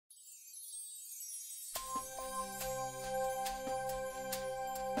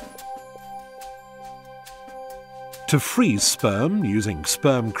To freeze sperm using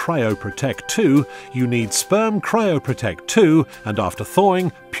Sperm Cryoprotect 2, you need Sperm Cryoprotect 2, and after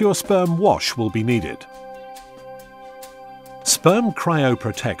thawing, PureSperm wash will be needed. Sperm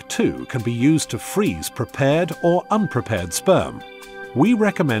Cryoprotect 2 can be used to freeze prepared or unprepared sperm. We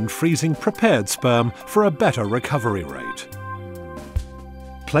recommend freezing prepared sperm for a better recovery rate.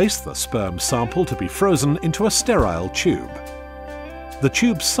 Place the sperm sample to be frozen into a sterile tube. The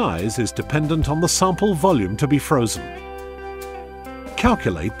tube's size is dependent on the sample volume to be frozen.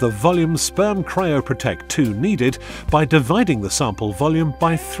 Calculate the volume Sperm Cryoprotect 2 needed by dividing the sample volume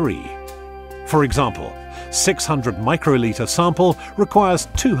by 3. For example, 600 microliter sample requires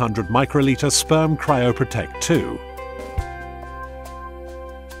 200 microliter Sperm Cryoprotect 2.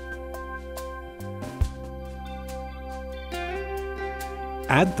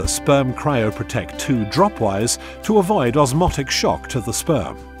 Add the Sperm Cryoprotect 2 dropwise to avoid osmotic shock to the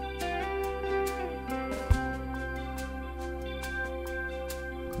sperm.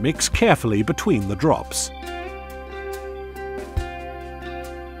 Mix carefully between the drops.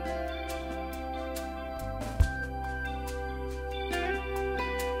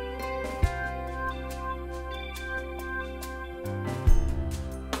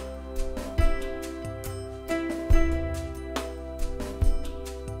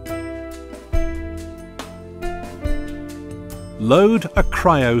 Load a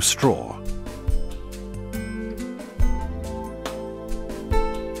cryo straw.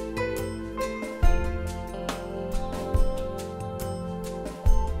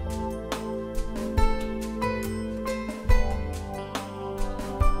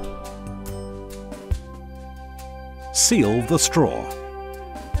 Seal the straw.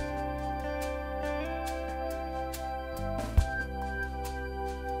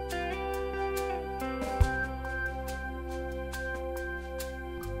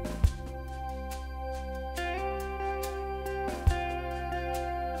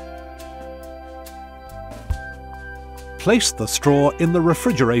 Place the straw in the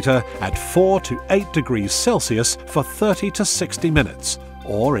refrigerator at 4 to 8 degrees Celsius for 30 to 60 minutes,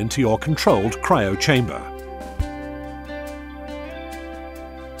 or into your controlled cryo chamber.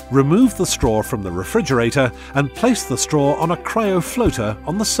 Remove the straw from the refrigerator and place the straw on a cryo floater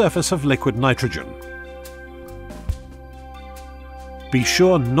on the surface of liquid nitrogen. Be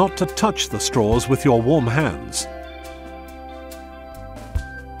sure not to touch the straws with your warm hands.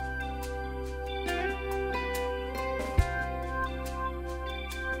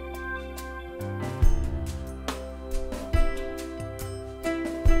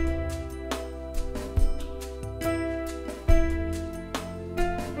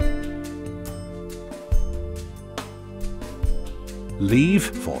 Leave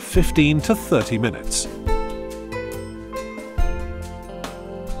for 15 to 30 minutes.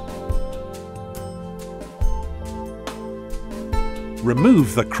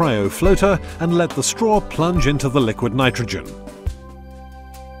 Remove the cryo floater and let the straw plunge into the liquid nitrogen.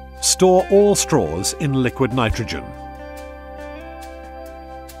 Store all straws in liquid nitrogen.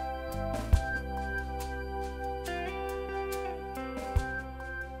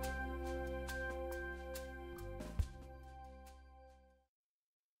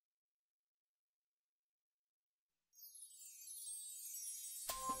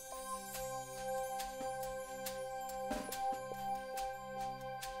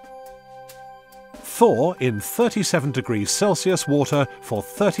 Thaw in 37 degrees Celsius water for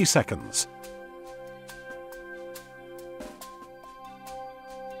 30 seconds.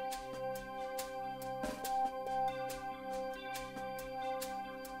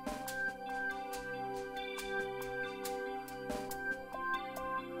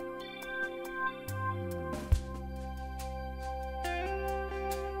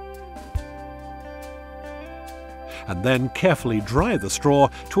 And then carefully dry the straw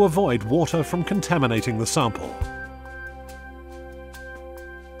to avoid water from contaminating the sample.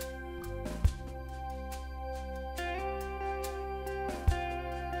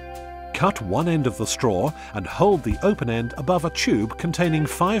 Cut one end of the straw and hold the open end above a tube containing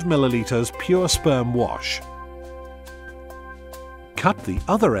 5 milliliters PureSperm wash. Cut the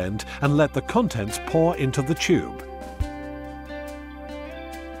other end and let the contents pour into the tube.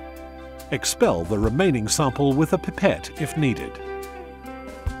 Expel the remaining sample with a pipette if needed.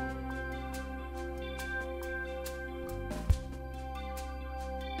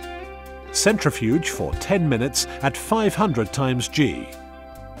 Centrifuge for 10 minutes at 500 times G.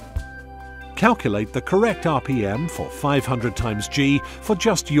 Calculate the correct RPM for 500 times G for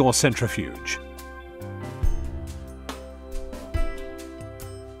just your centrifuge.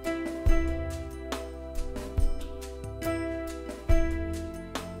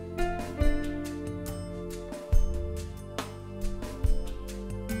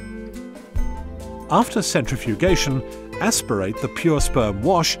 After centrifugation, aspirate the PureSperm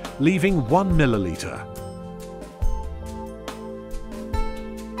wash, leaving 1 milliliter.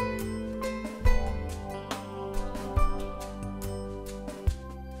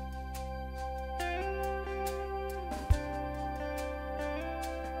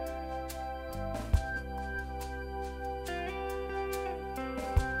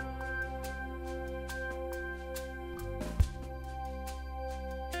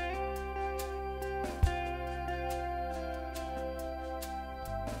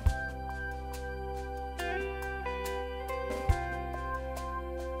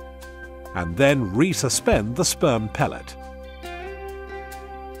 And then resuspend the sperm pellet.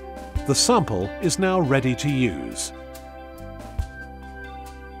 The sample is now ready to use.